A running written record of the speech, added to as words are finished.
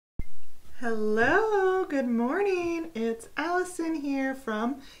Hello, good morning. It's Allison here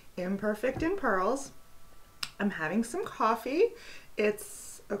from Imperfect in Pearls. I'm having some coffee.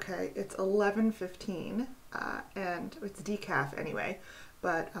 It's 11:15 and it's decaf anyway,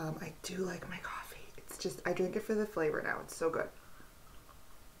 but I do like my coffee. It's just, I drink it for the flavor now. It's so good.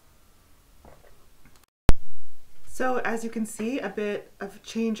 So as you can see, a bit of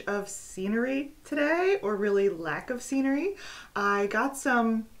change of scenery today, or really lack of scenery. I got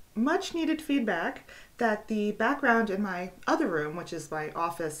some much needed feedback that the background in my other room, which is my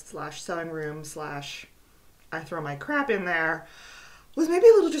office slash sewing room slash I throw my crap in there, was maybe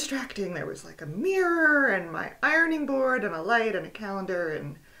a little distracting. There was like a mirror and my ironing board and a light and a calendar,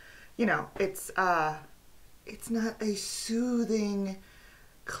 and you know, it's not a soothing,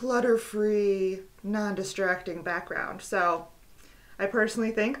 clutter-free, non-distracting background. So I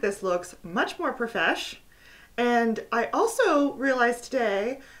personally think this looks much more profesh. And I also realized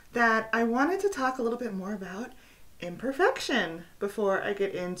today that I wanted to talk a little bit more about imperfection before I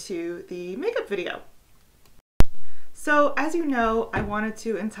get into the makeup video. So as you know, I wanted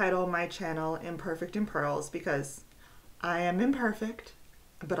to entitle my channel Imperfect in Pearls because I am imperfect,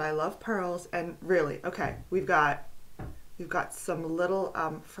 but I love pearls. And really, okay, we've got some little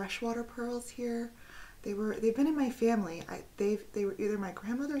freshwater pearls here. They've been in my family. They were either my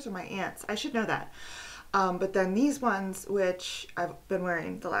grandmother's or my aunt's. I should know that. But then these ones, which I've been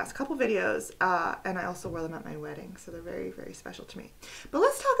wearing the last couple videos, and I also wore them at my wedding, so they're very, very special to me. But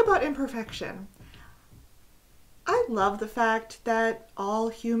let's talk about imperfection. I love the fact that all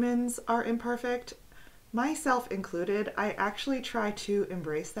humans are imperfect, myself included. I actually try to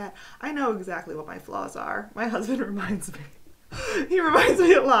embrace that. I know exactly what my flaws are. My husband reminds me. He reminds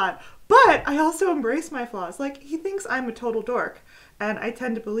me a lot. But I also embrace my flaws. Like, he thinks I'm a total dork, and I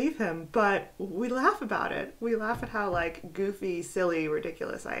tend to believe him, but we laugh about it. We laugh at how, like, goofy, silly,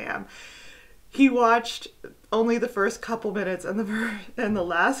 ridiculous I am. He watched only the first couple minutes and the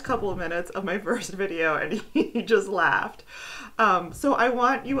last couple of minutes of my first video, and he just laughed. So I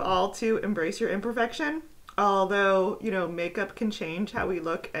want you all to embrace your imperfection. Although, you know, makeup can change how we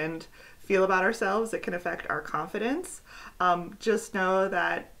look and feel about ourselves. It can affect our confidence. Just know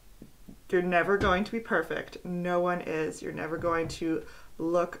that you're never going to be perfect. No one is. You're never going to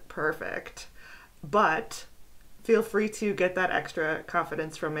look perfect. But feel free to get that extra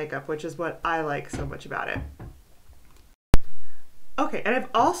confidence from makeup, which is what I like so much about it. Okay, and I've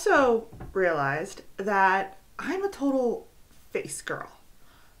also realized that I'm a total face girl.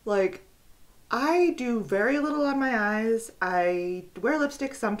 Like, I do very little on my eyes. I wear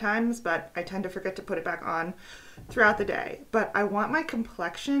lipstick sometimes, but I tend to forget to put it back on throughout the day. But I want my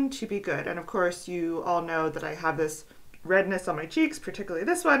complexion to be good. And of course, you all know that I have this redness on my cheeks, particularly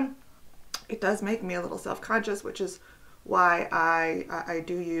this one. It does make me a little self-conscious, which is why I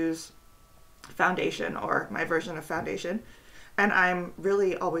do use foundation, or my version of foundation. And I'm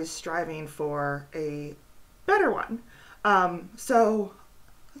really always striving for a better one. So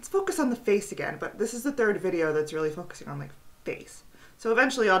let's focus on the face again, but this is the third video that's really focusing on like face. So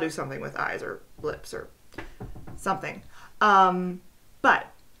eventually I'll do something with eyes or lips or something.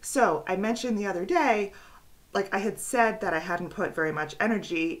 So I mentioned the other day, like I had said that I hadn't put very much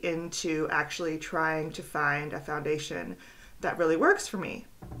energy into actually trying to find a foundation that really works for me.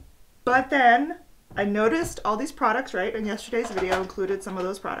 But then I noticed all these products, right? And yesterday's video included some of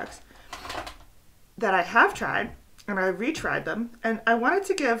those products that I have tried, and I retried them, and I wanted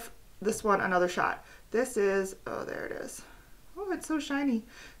to give this one another shot. This is, oh, there it is. Oh, it's so shiny.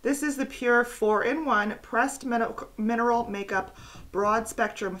 This is the PUR 4-in-1 Pressed Mineral Makeup Broad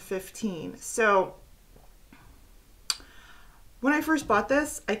Spectrum 15. So when I first bought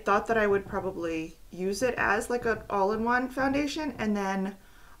this, I thought that I would probably use it as like an all-in-one foundation, and then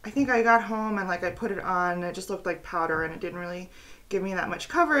I think I got home and like I put it on, and it just looked like powder and it didn't really give me that much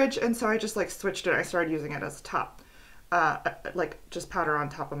coverage, and so I just like switched it. I started using it as a top. Like just powder on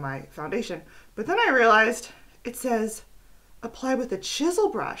top of my foundation. But then I realized it says apply with a chisel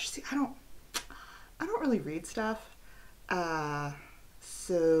brush. See, I don't really read stuff.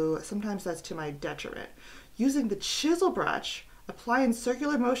 So sometimes that's to my detriment. Using the chisel brush, apply in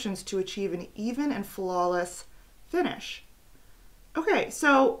circular motions to achieve an even and flawless finish. Okay,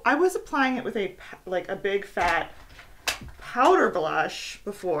 so I was applying it with a big fat powder blush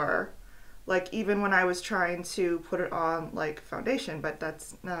before, like even when I was trying to put it on like foundation, but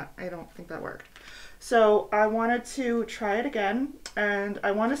that's not, I don't think that worked. So I wanted to try it again, and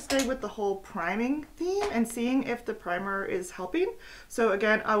I want to stay with the whole priming theme and seeing if the primer is helping. So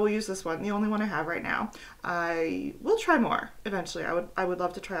again, I will use this one, the only one I have right now. I will try more eventually. I would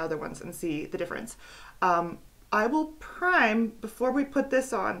love to try other ones and see the difference. I will prime before we put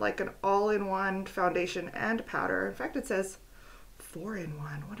this on, like an all-in-one foundation and powder. In fact, it says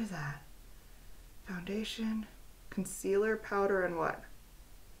 4-in-1. What is that? Foundation, concealer, powder, and what?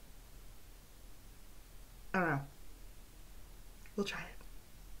 I don't know. We'll try it.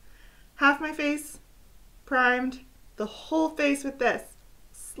 Half my face primed, the whole face with this.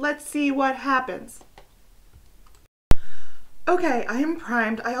 Let's see what happens. Okay, I am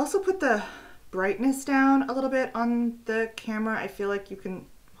primed. I also put the brightness down a little bit on the camera. I feel like you can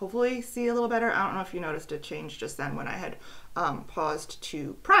hopefully see a little better. I don't know if you noticed a change just then when I had paused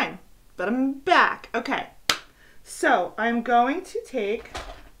to prime, but I'm back. Okay, so I'm going to take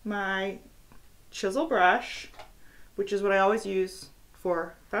my chisel brush, which is what I always use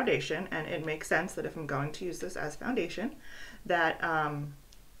for foundation, and it makes sense that if I'm going to use this as foundation, that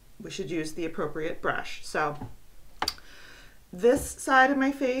we should use the appropriate brush. So this side of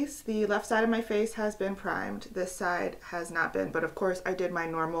my face, the left side of my face, has been primed. This side has not been, but of course I did my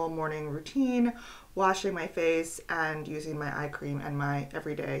normal morning routine, washing my face and using my eye cream and my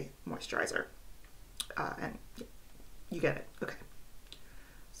everyday moisturizer. And you get it. Okay.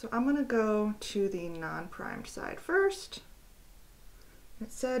 So I'm gonna go to the non-primed side first.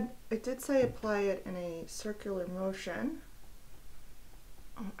 It did say apply it in a circular motion.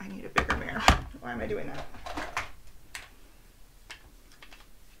 Oh, I need a bigger mirror. Why am I doing that?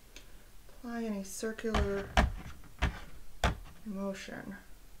 Apply in a circular motion.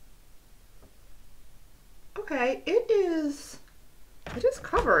 Okay, it is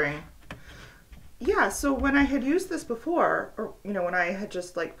covering. Yeah, so when I had used this before, or you know, when I had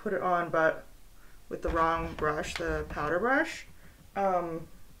just like put it on but with the wrong brush, the powder brush, I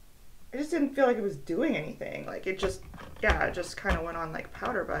just didn't feel like it was doing anything. Like it just, yeah, it just kind of went on like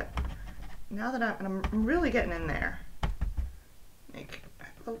powder, but now that I'm really getting in there. Like,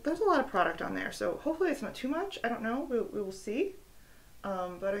 there's a lot of product on there, so hopefully it's not too much. I don't know, we will see.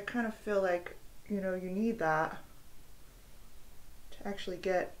 But I kind of feel like, you know, you need that to actually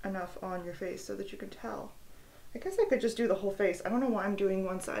get enough on your face so that you can tell. I guess I could just do the whole face. I don't know why I'm doing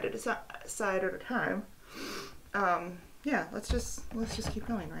one side at a time. Yeah, let's just keep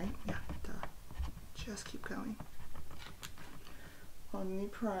going, right? Yeah, just keep going. On the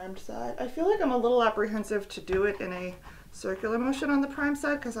primed side, I feel like I'm a little apprehensive to do it in a circular motion on the prime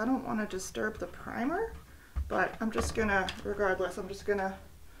side because I don't want to disturb the primer, but I'm just gonna, regardless, I'm just gonna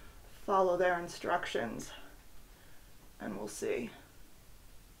follow their instructions and we'll see.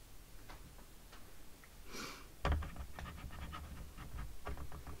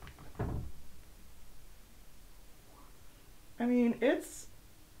 I mean, it's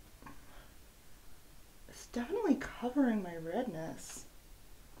definitely covering my redness.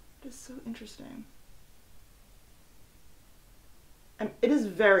 It is so interesting. And it is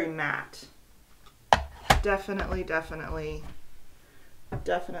very matte. Definitely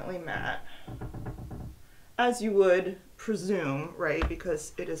matte. As you would presume, right?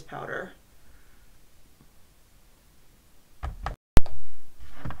 Because it is powder.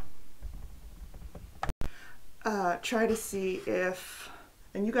 Try to see if,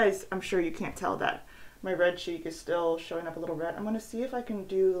 and you guys, I'm sure you can't tell that my red cheek is still showing up a little red. I'm gonna see if I can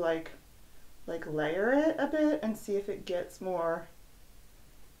do like layer it a bit and see if it gets more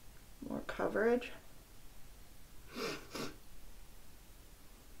coverage.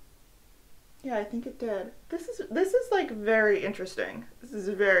 Yeah, I think it did. This is like very interesting. This is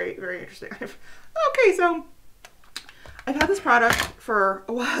very interesting. Okay, so I've had this product for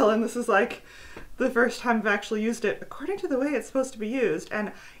a while and this is like the first time I've actually used it according to the way it's supposed to be used.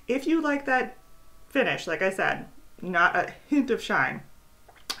 And if you like that finish, like I said, not a hint of shine,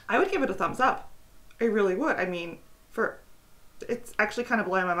 I would give it a thumbs up. I really would. I mean, it's actually kind of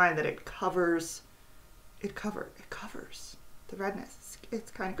blowing my mind that it covers the redness.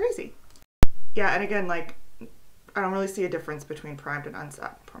 It's kind of crazy. Yeah, and again, like, I don't really see a difference between primed and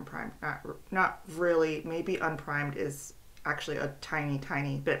unprimed. Not really. Maybe unprimed is actually a tiny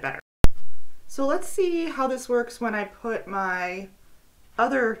bit better. So let's see how this works when I put my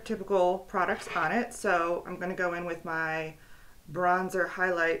other typical products on it. So I'm going to go in with my bronzer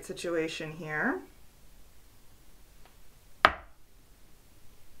highlight situation here.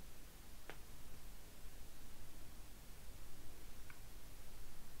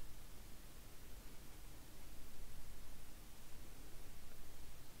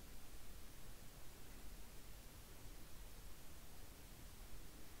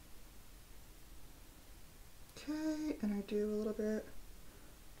 Okay, and I do a little bit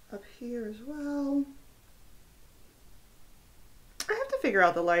up here as well. I have to figure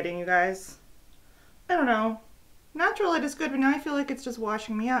out the lighting, you guys. I don't know. Natural light is good, but now I feel like it's just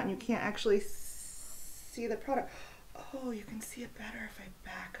washing me out and you can't actually see the product. Oh, you can see it better if I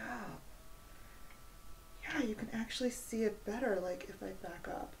back up. Yeah, you can actually see it better, like if I back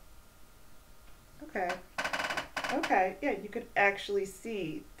up. Okay. Okay, yeah, you could actually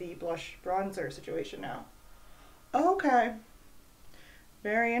see the blush bronzer situation now. Okay.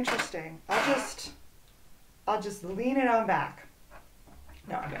 Very interesting. I'll just lean it on back.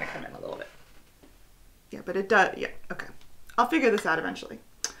 No, I'm gonna come in a little bit. Yeah, but it does, yeah, okay. I'll figure this out eventually.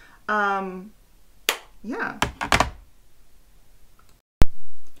 Yeah.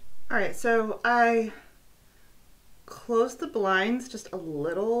 All right, so I closed the blinds just a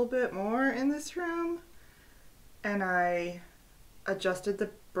little bit more in this room, and I adjusted the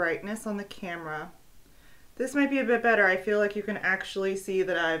brightness on the camera. This might be a bit better. I feel like you can actually see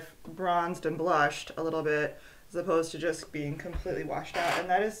that I've bronzed and blushed a little bit as opposed to just being completely washed out. And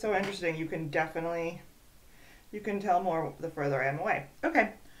that is so interesting. You can definitely, you can tell more the further I am away.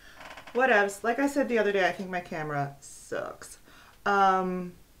 Okay, whatevs. Like I said the other day, I think my camera sucks.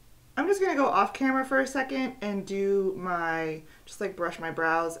 I'm just gonna go off camera for a second and do my, just like brush my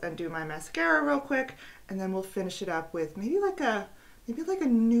brows and do my mascara real quick. And then we'll finish it up with maybe like a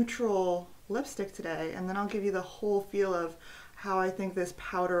neutral lipstick today, and then I'll give you the whole feel of how I think this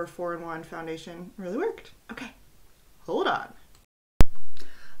powder 4-in-1 foundation really worked. Okay, hold on.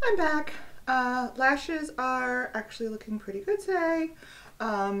 I'm back. Lashes are actually looking pretty good today.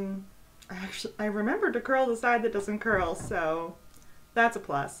 I remembered to curl the side that doesn't curl, so that's a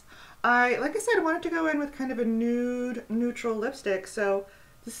plus. Like I said, I wanted to go in with kind of a nude neutral lipstick, so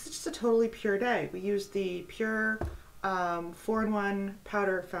this is just a totally pure day. We used the PUR 4-in-1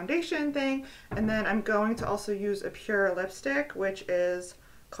 powder foundation thing, and then I'm going to also use a PUR lipstick, which is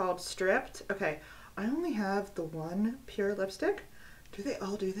called Stripped. Okay, I only have the one PUR lipstick. Do they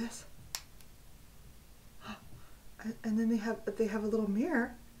all do this? And then they have a little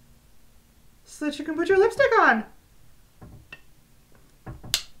mirror so that you can put your lipstick on.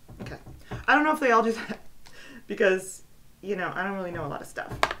 Okay, I don't know if they all do that because, you know, I don't really know a lot of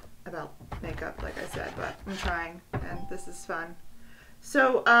stuff about makeup, like I said, but I'm trying, and this is fun.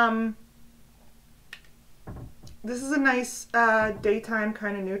 So, this is a nice daytime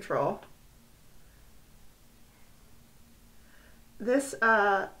kind of neutral. This,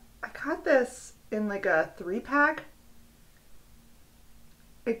 I got this in like a 3-pack.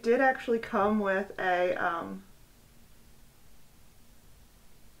 It did actually come with a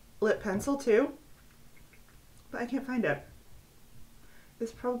lip pencil too, but I can't find it.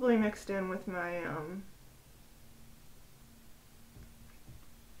 It's probably mixed in with my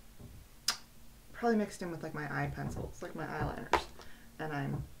like my eye pencils, like my eyeliners, and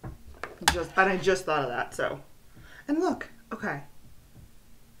I just thought of that. So, and look, okay.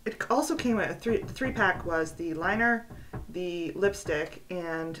 It also came with the 3-pack was the liner, the lipstick,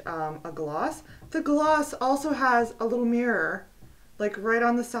 and a gloss. The gloss also has a little mirror, like right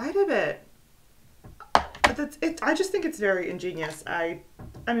on the side of it. I just think it's very ingenious. I'm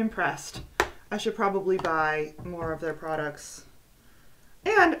impressed. I should probably buy more of their products.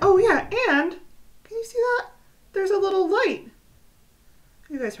 And, oh yeah, and, can you see that? There's a little light.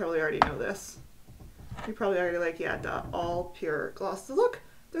 You guys probably already know this. You probably already like, yeah, the all PUR gloss. So look,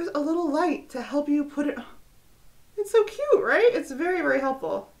 there's a little light to help you put it. It's so cute, right? It's very, very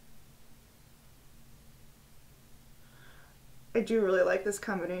helpful. I do really like this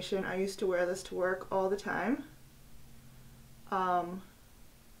combination. I used to wear this to work all the time. I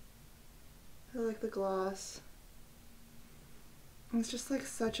like the gloss. It's just like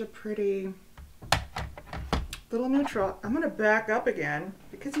such a pretty little neutral. I'm gonna back up again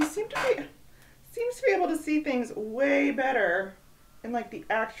because he seems to be able to see things way better in like the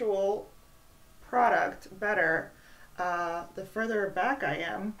actual product better the further back I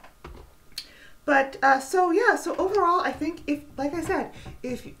am. But so yeah, so overall I think, if like I said,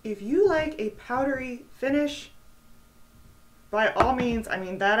 if you like a powdery finish, by all means, I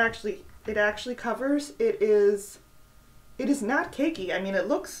mean, it actually covers. It is not cakey. I mean, it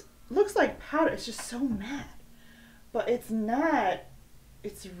looks like powder. It's just so matte. But it's not,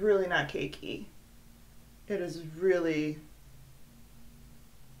 it's really not cakey. It is really,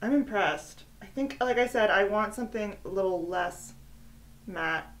 I'm impressed. I think, like I said, I want something a little less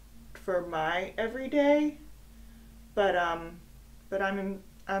matte for my everyday, but I'm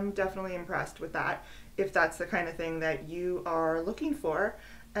definitely impressed with that, if that's the kind of thing that you are looking for.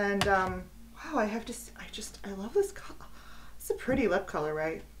 And wow, I love this color. It's a pretty lip color,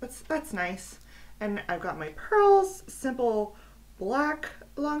 right? That's nice. And I've got my pearls, simple black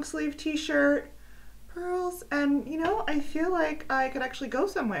long sleeve t-shirt, pearls, and you know, I feel like I could actually go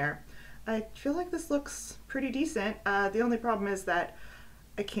somewhere. I feel like this looks pretty decent. The only problem is that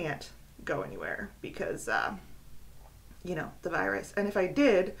I can't. go anywhere because, you know, the virus. And if I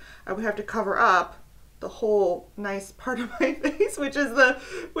did, I would have to cover up the whole nice part of my face, which is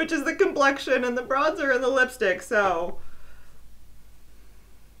the complexion and the bronzer and the lipstick. So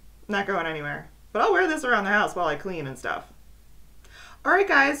not going anywhere. But I'll wear this around the house while I clean and stuff. All right,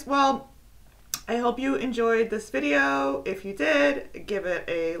 guys. Well, I hope you enjoyed this video. If you did, give it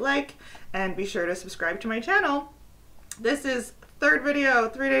a like and be sure to subscribe to my channel. This is third video,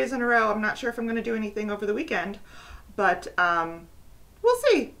 3 days in a row. I'm not sure if I'm going to do anything over the weekend, but we'll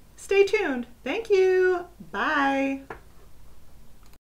see. Stay tuned. Thank you. Bye.